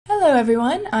Hello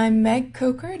everyone, I'm Meg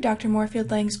Coker, Dr.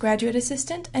 Moorfield-Lang's graduate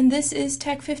assistant, and this is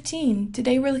Tech 15.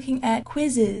 Today we're looking at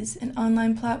Quizizz, an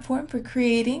online platform for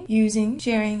creating, using,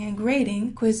 sharing, and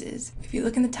grading quizzes. If you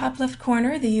look in the top left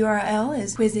corner, the URL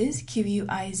is Quizizz,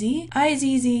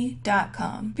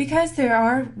 Quizizz.com. Because there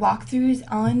are walkthroughs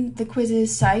on the Quizizz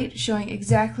site showing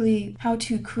exactly how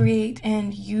to create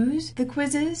and use the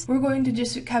quizzes, we're going to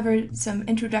just cover some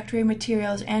introductory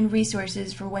materials and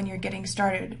resources for when you're getting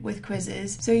started with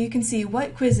Quizizz, so you can see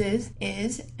what Quizizz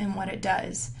is and what it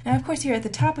does. Now, of course, here at the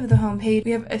top of the home page, we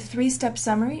have a 3-step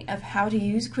summary of how to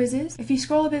use Quizizz. If you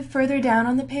scroll a bit further down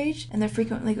on the page and the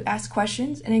frequently asked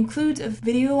questions, it includes a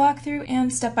video walkthrough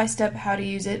and step-by-step how to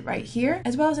use it right here,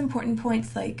 as well as important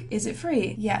points like, is it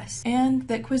free? Yes. And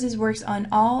that Quizizz works on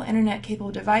all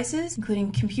internet-capable devices,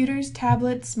 including computers,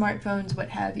 tablets, smartphones, what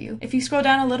have you. If you scroll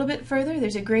down a little bit further,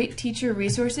 there's a great teacher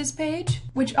resources page,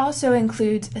 which also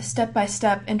includes a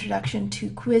step-by-step introduction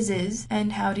to Quizizz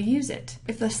and how to use it.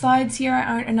 If the slides here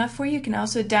aren't enough for you, you can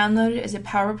also download it as a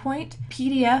PowerPoint,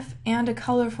 PDF, and a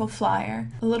colorful flyer.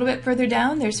 A little bit further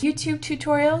down, there's YouTube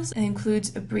tutorials. It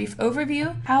includes a brief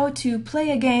overview, how to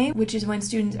play a game, which is when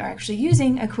students are actually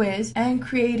using a quiz, and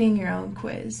creating your own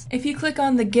quiz. If you click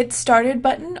on the Get Started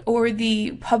button or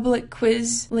the public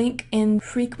quiz link in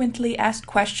Frequently Asked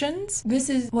Questions, this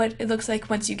is what it looks like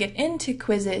once you get into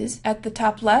Quizizz. At the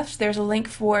top left, there's a link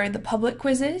for the public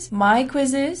quizzes, My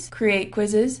Quizzes, Create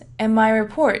Quizzes, and My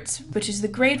Reports, which is the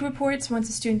grade reports once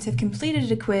the students have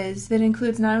completed a quiz that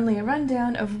includes not only a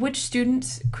rundown of which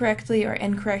students correctly or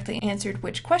incorrectly answered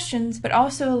which questions, but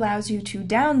also allows you to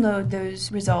download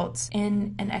those results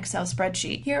in an Excel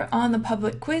spreadsheet. Here on the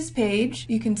public quiz page,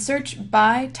 you can search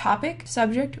by topic,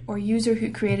 subject, or user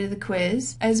who created the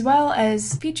quiz, as well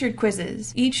as featured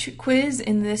quizzes. Each quiz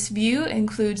in this view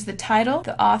includes the title,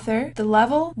 the author, the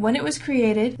level, when it was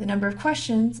created, the number of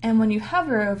questions, and when you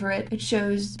hover over it, it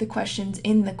shows the questions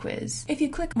in the quiz. If you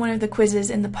click one of the quizzes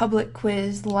in the public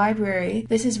quiz library,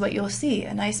 this is what you'll see.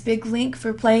 A nice big link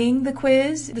for playing the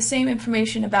quiz, the same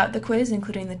information about the quiz,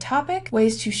 including the topic,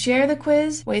 ways to share the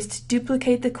quiz, ways to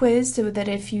duplicate the quiz so that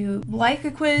if you like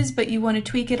a quiz but you want to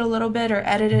tweak it a little bit or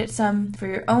edit it some for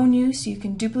your own use, you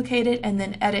can duplicate it and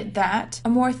then edit that. A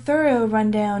more thorough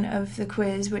rundown of the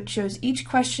quiz, which shows each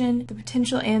question, the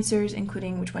potential answers,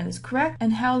 including which one is correct,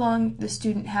 and how long the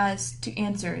student has to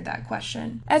answer that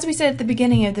question. As we said at the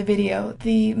beginning of the video,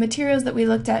 the materials that we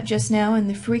looked at just now in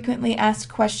the frequently asked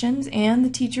questions and the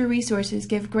teacher resources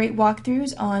give great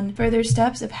walkthroughs on further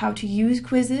steps of how to use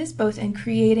Quizizz, both in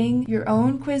creating your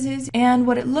own quizzes and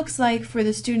what it looks like for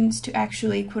the students to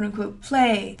actually quote-unquote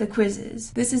play the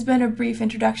quizzes. This has been a brief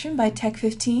introduction by Tech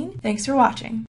 15. Thanks for watching.